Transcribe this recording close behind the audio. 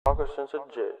smoker since a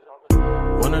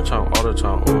jet. Wintertime, all the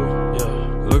time, ooh,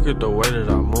 yeah. Look at the way that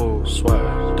I move,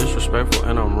 swag. Disrespectful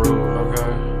and I'm rude,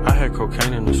 okay. I had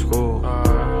cocaine in the school.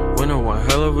 Winter one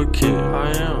hell of a kid.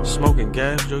 I am smoking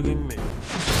gas, jugging me.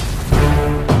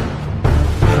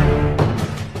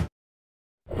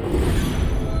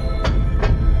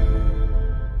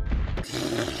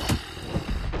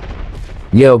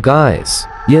 Yo guys,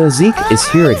 Zeke is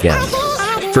here again.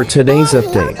 For today's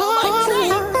update,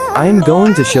 I am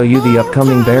going to show you the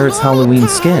upcoming Barats Halloween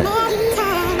skin.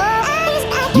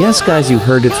 Yes guys, you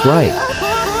heard it right.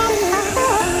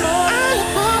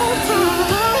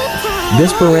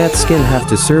 This Barats skin have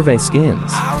to survey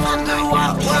skins.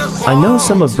 I know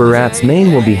some of Barats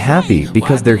main will be happy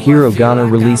because their hero gonna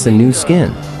release a new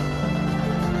skin.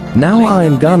 Now I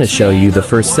am gonna show you the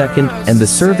first, second, and the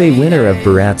survey winner of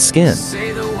Barats skin.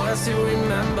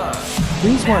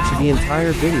 Please watch the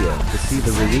entire video to see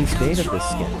the release date of this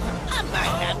skin.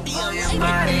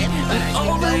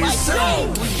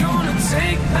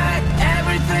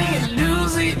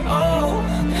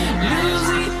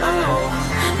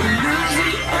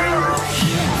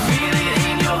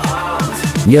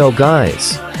 Yo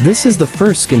guys, this is the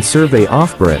first skin survey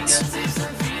off Barats.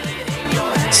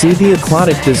 See the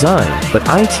aquatic design, but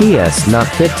ITS not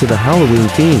fit to the Halloween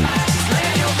theme.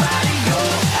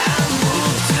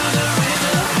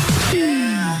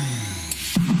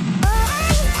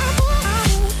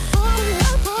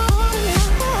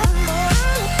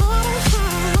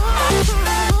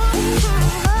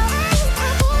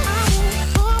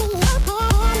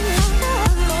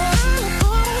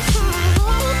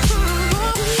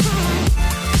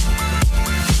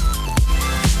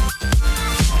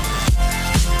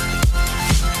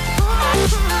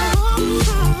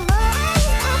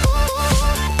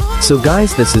 So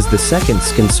guys, this is the second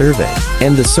skin survey,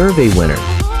 and the survey winner.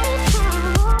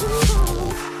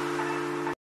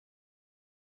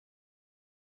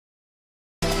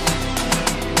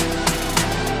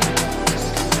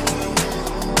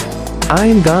 I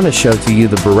am gonna show to you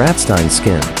the Baratstein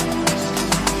skin.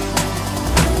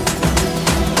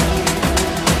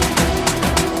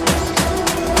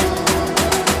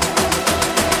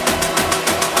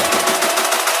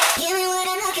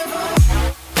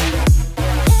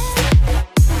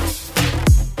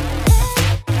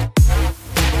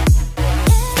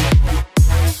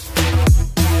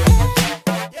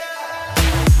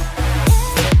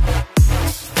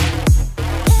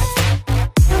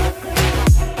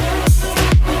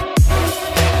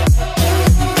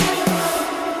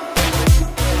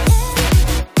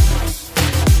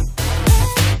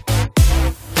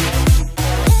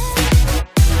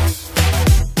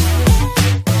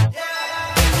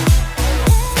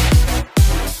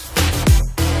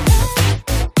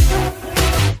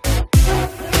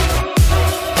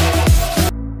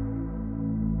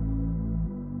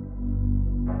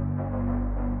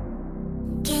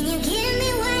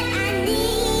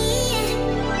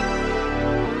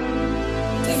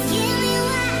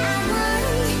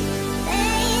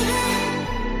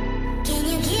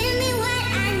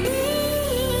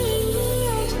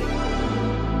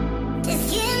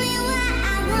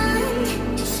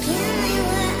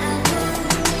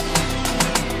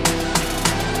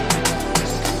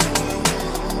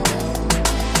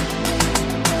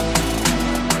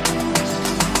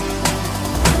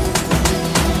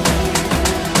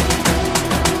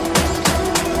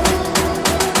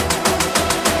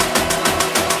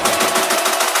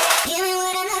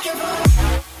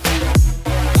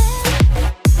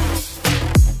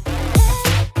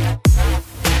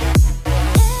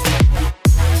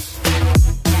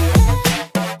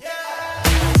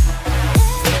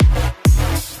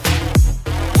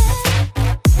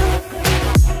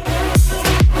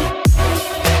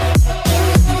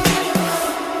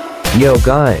 Yo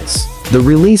guys, the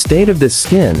release date of this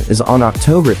skin is on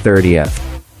October 30th.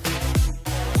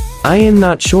 I am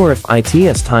not sure if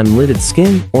ITS time-limited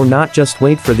skin or not, just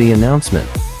wait for the announcement.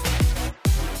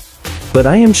 But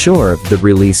I am sure of the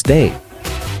release date.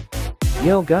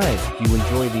 Yo guys, if you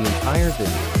enjoy the entire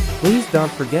video, please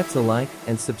don't forget to like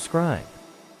and subscribe.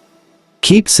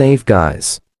 Keep safe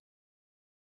guys.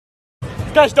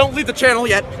 Guys, don't leave the channel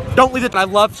yet. Don't leave it. I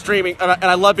love streaming and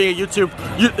I love being a YouTube.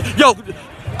 Yo,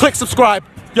 click subscribe.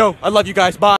 Yo, I love you guys. Bye.